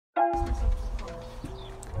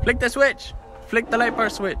Flick the switch. Flick the light bar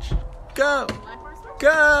switch. Go.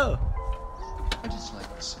 Go. I just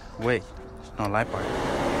like this. Wait, there's no light bar.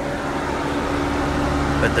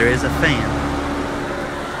 But there is a fan.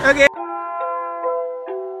 Okay.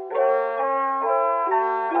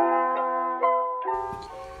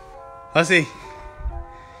 Let's see.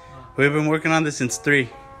 We've been working on this since 3.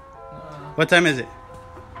 What time is it?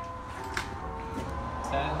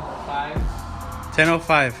 10:05.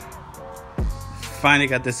 10:05. Finally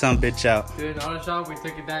got this son bitch out. Dude, in auto shop, we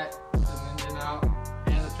took it the engine out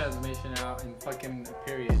and the transmission out in fucking a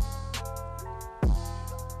period.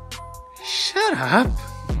 Shut up.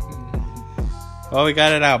 Well, we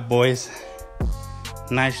got it out, boys.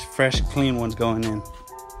 Nice, fresh, clean ones going in.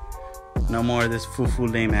 No more of this foo-foo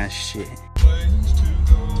lame ass shit.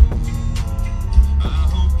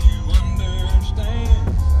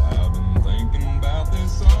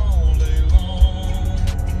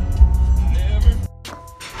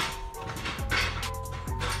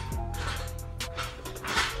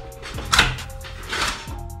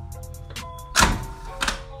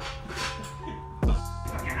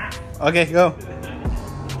 Okay, go.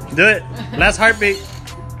 Do it. Last heartbeat.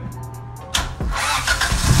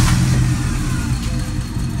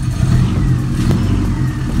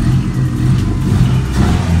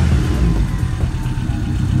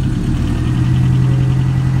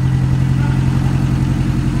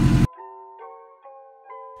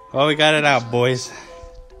 Well, we got it out, boys.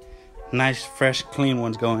 Nice, fresh, clean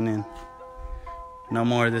ones going in. No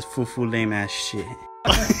more of this foo-foo lame ass shit.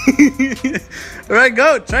 Alright,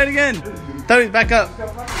 go. Try it again. Toby, back up.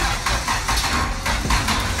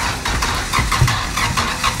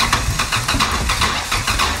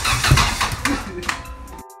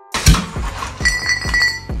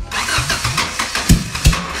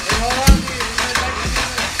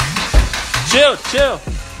 Chill, chill.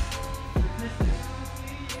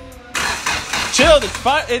 Chill,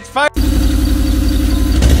 it's fire.